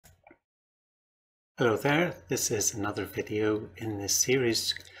Hello there, this is another video in this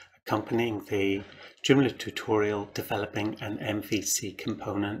series accompanying the Joomla tutorial developing an MVC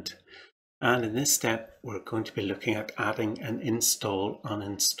component. And in this step we're going to be looking at adding an install,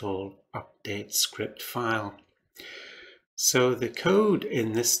 uninstall, update script file. So the code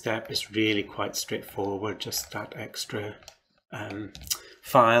in this step is really quite straightforward, just that extra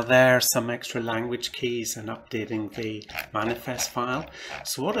file there, some extra language keys and updating the manifest file.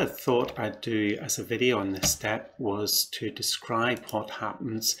 So what I thought I'd do as a video on this step was to describe what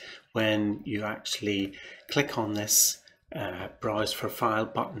happens when you actually click on this browse for file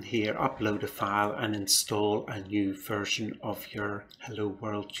button here, upload a file and install a new version of your Hello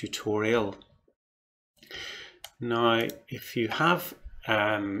World tutorial. Now if you have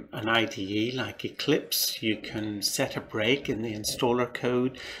an IDE like Eclipse, you can set a break in the installer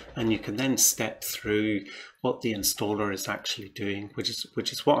code and you can then step through what the installer is actually doing, which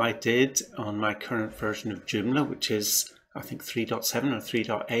is what I did on my current version of Joomla, which is I think 3.7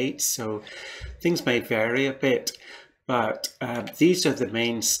 or 3.8, so things may vary a bit, but these are the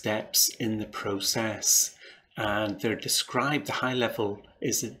main steps in the process and they're described. The high level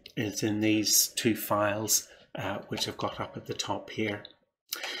is in these two files which I've got up at the top here.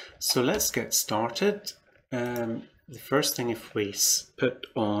 So let's get started. The first thing, if we put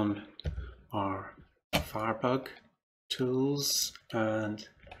on our Firebug tools and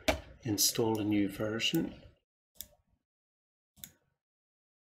install a new version,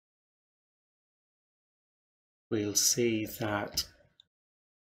 we'll see that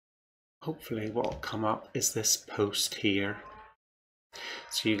hopefully what will come up is this post here.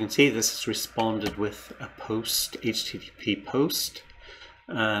 So you can see this has responded with a post, HTTP post,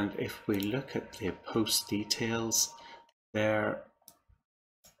 and if we look at the post details there,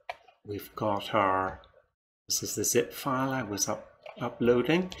 we've got this is the zip file I was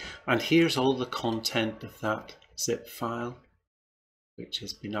uploading, and here's all the content of that zip file which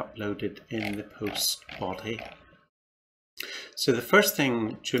has been uploaded in the post body. So the first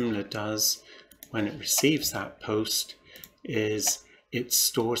thing Joomla does when it receives that post is it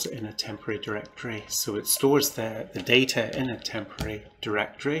stores it in a temporary directory. So it stores the data in a temporary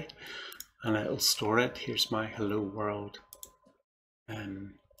directory and it'll store it. Here's my Hello World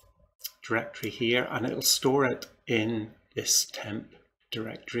directory here, and it'll store it in this temp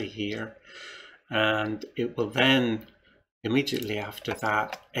directory here, and it will then immediately after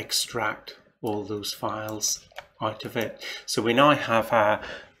that extract all those files out of it. So we now have a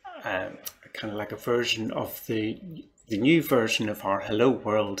kind of like a version of the new version of our Hello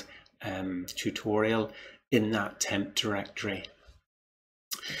World tutorial in that temp directory.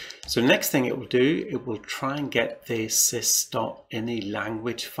 So next thing it will do, it will try and get the sys.ini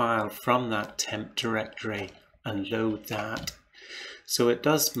language file from that temp directory and load that. So it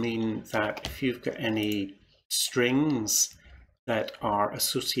does mean that if you've got any strings that are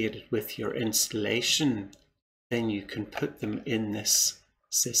associated with your installation, then you can put them in this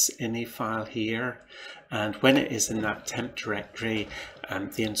sys.ini file here, and when it is in that temp directory,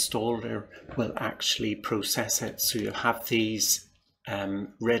 the installer will actually process it. So you'll have these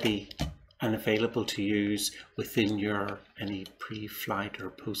ready and available to use within your any pre-flight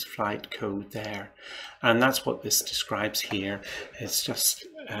or post-flight code there, and that's what this describes here. It's just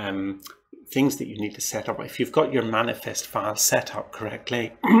things that you need to set up. If you've got your manifest file set up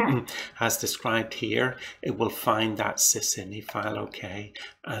correctly, as described here, it will find that sys.ini file, okay,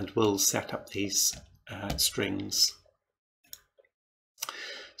 and will set up these strings.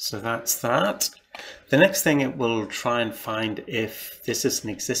 So that's that. The next thing, it will try and find if this is an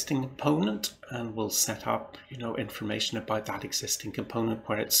existing component and will set up, information about that existing component,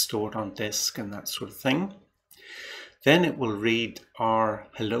 where it's stored on disk and that sort of thing. Then it will read our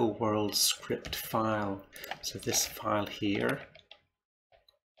Hello World script file. So this file here,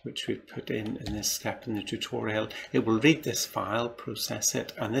 which we've put in this step in the tutorial, it will read this file, process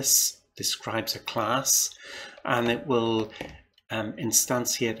it, and this describes a class, and it will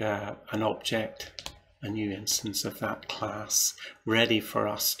instantiate an object, a new instance of that class, ready for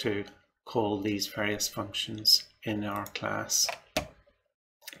us to call these various functions in our class.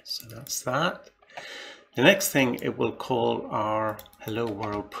 So that's that. The next thing, it will call our Hello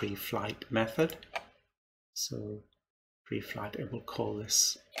World Preflight method. So Preflight, it will call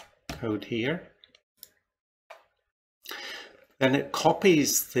this code here. Then it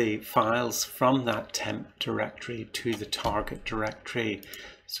copies the files from that temp directory to the target directory.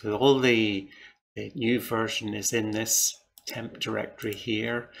 So all the new version is in this temp directory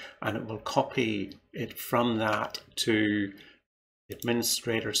here, and it will copy it from that to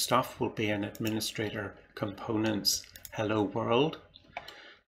administrator stuff, will be in administrator components Hello World,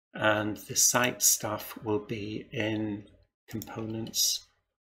 and the site stuff will be in components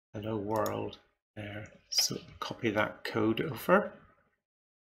hello world there. So copy that code over.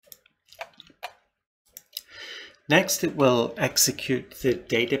 Next, it will execute the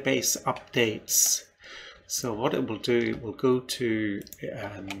database updates. So what it will do, it will go to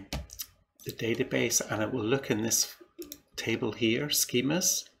the database, and it will look in this table here,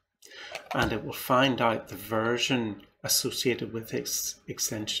 schemas, and it will find out the version associated with its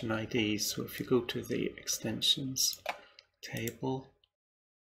extension ID. So if you go to the extensions table,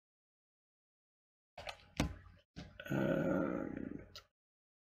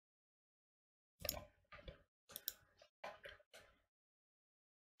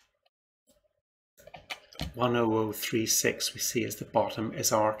 10036 we see as the bottom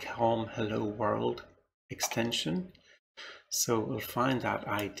is our COM Hello World extension. So we'll find that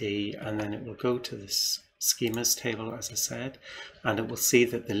ID, and then it will go to this schemas table, as I said, and it will see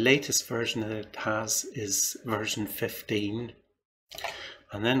that the latest version that it has is version 15.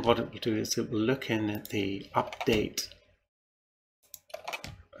 And then what it will do is it will look in at the update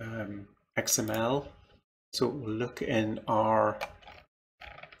XML. So it will look in our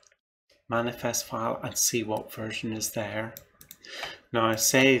manifest file and see what version is there. Now, I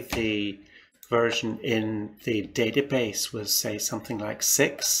say the version in the database was, say, something like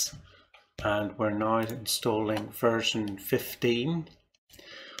 6, and we're now installing version 15.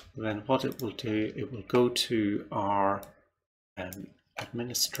 Then what it will do, it will go to our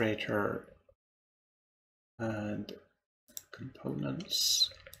administrator and components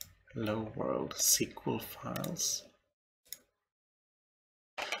hello world SQL files,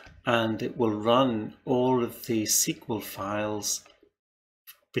 and it will run all of the SQL files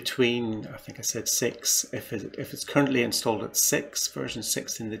between, I think I said 6. If it's currently installed at 6, version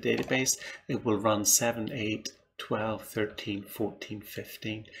 6 in the database, it will run 7, 8, 12, 13, 14,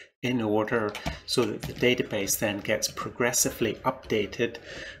 15 in order, so that the database then gets progressively updated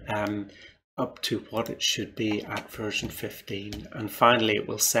up to what it should be at version 15. And finally, it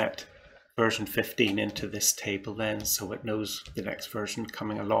will set version 15 into this table then, so it knows the next version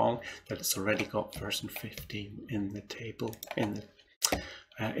coming along that it's already got version 15 in the table, in the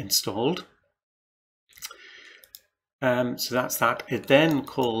installed. So that's that. It then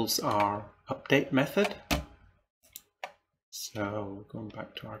calls our update method. So going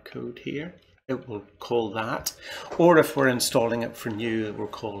back to our code here, it will call that. Or if we're installing it for new, it will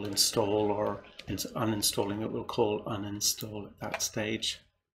call install, or uninstalling it will call uninstall at that stage.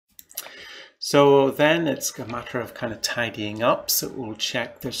 So then it's a matter of kind of tidying up. So it will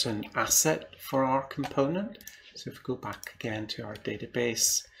check there's an asset for our component. So if we go back again to our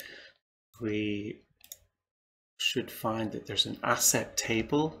database, we should find that there's an asset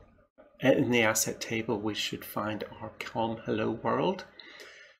table. In the asset table, we should find our COM Hello World.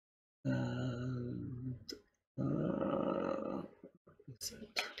 And, is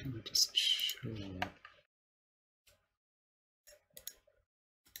it? Let me just show.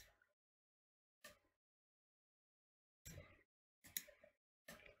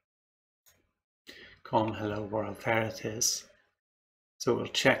 COM Hello World, there it is. So we'll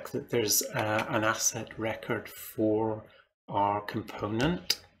check that there's an asset record for our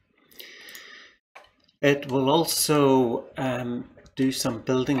component. It will also do some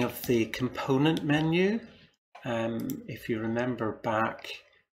building of the component menu. If you remember back,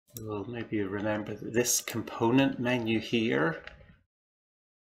 well, maybe you remember that this component menu here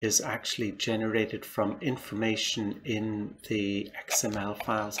is actually generated from information in the XML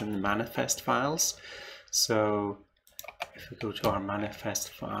files and the manifest files. So if we go to our manifest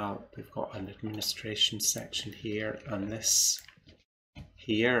file, we've got an administration section here, and this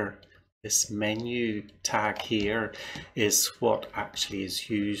here, this menu tag here, is what actually is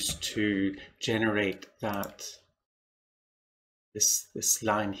used to generate that this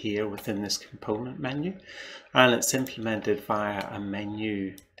line here within this component menu, and it's implemented via a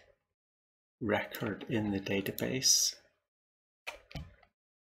menu record in the database.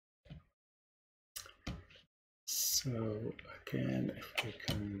 So again, if we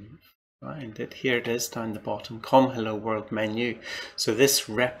can find it, here it is down the bottom, COM Hello World menu. So this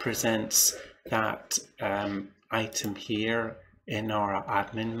represents that item here in our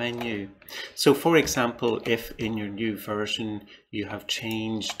admin menu. So for example, if in your new version you have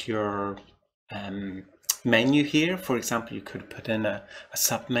changed your menu here, for example, you could put in a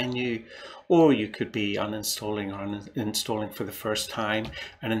sub menu, or you could be uninstalling or installing for the first time,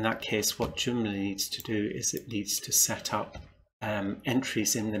 and in that case what Joomla needs to do is it needs to set up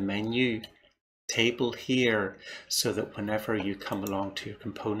entries in the menu table here, so that whenever you come along to your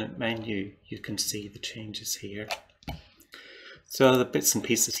component menu you can see the changes here. So the bits and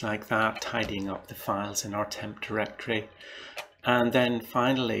pieces like that, tidying up the files in our temp directory. And then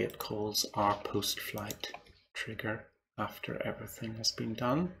finally it calls our Postflight trigger after everything has been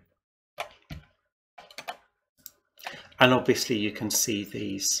done. And obviously you can see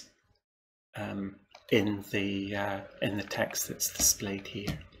these in the text that's displayed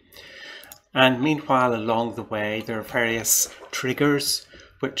here. And meanwhile, along the way, there are various triggers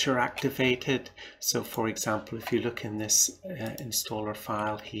which are activated. So for example, if you look in this installer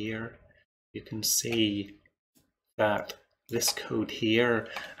file here, you can see that this code here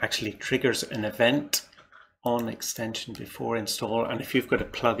actually triggers an event on extension before install, and if you've got a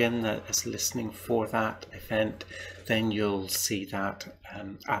plugin that is listening for that event, then you'll see that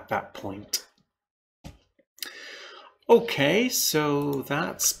at that point. Okay, so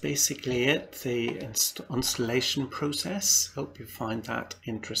that's basically it, the installation process. Hope you find that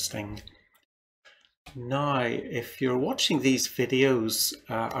interesting. Now, if you're watching these videos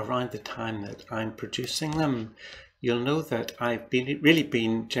around the time that I'm producing them, you'll know that I've really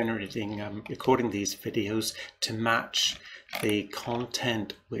been recording these videos to match the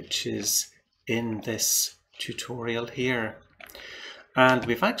content which is in this tutorial here. And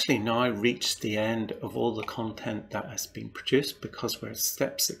we've actually now reached the end of all the content that has been produced, because we're at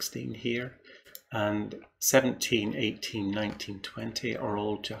step 16 here, and 17, 18, 19, 20 are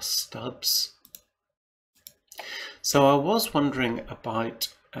all just stubs. So I was wondering about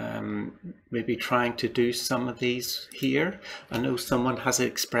maybe trying to do some of these here. I know someone has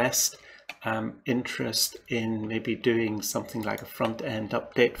expressed interest in maybe doing something like a front-end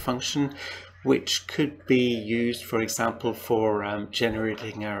update function, which could be used, for example, for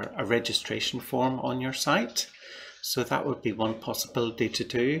generating a registration form on your site. So that would be one possibility to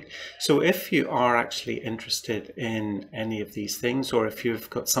do. So if you are actually interested in any of these things, or if you've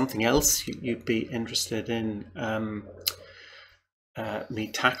got something else you'd be interested in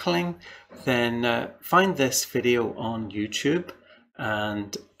me tackling, then find this video on YouTube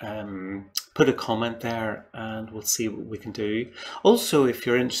and put a comment there, and we'll see what we can do. Also, if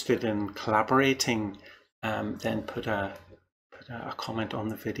you're interested in collaborating, then put a comment on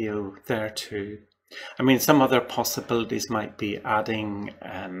the video there too. I mean, some other possibilities might be adding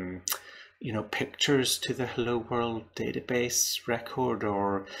pictures to the Hello World database record,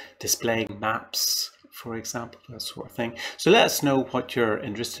 or displaying maps, for example, that sort of thing. So let us know what you're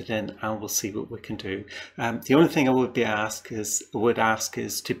interested in, and we'll see what we can do. The only thing I would ask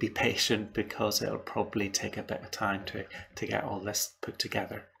is to be patient, because it'll probably take a bit of time to get all this put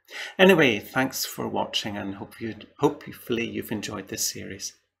together. Anyway, thanks for watching, and hopefully you've enjoyed this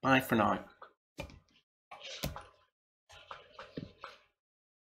series. Bye for now.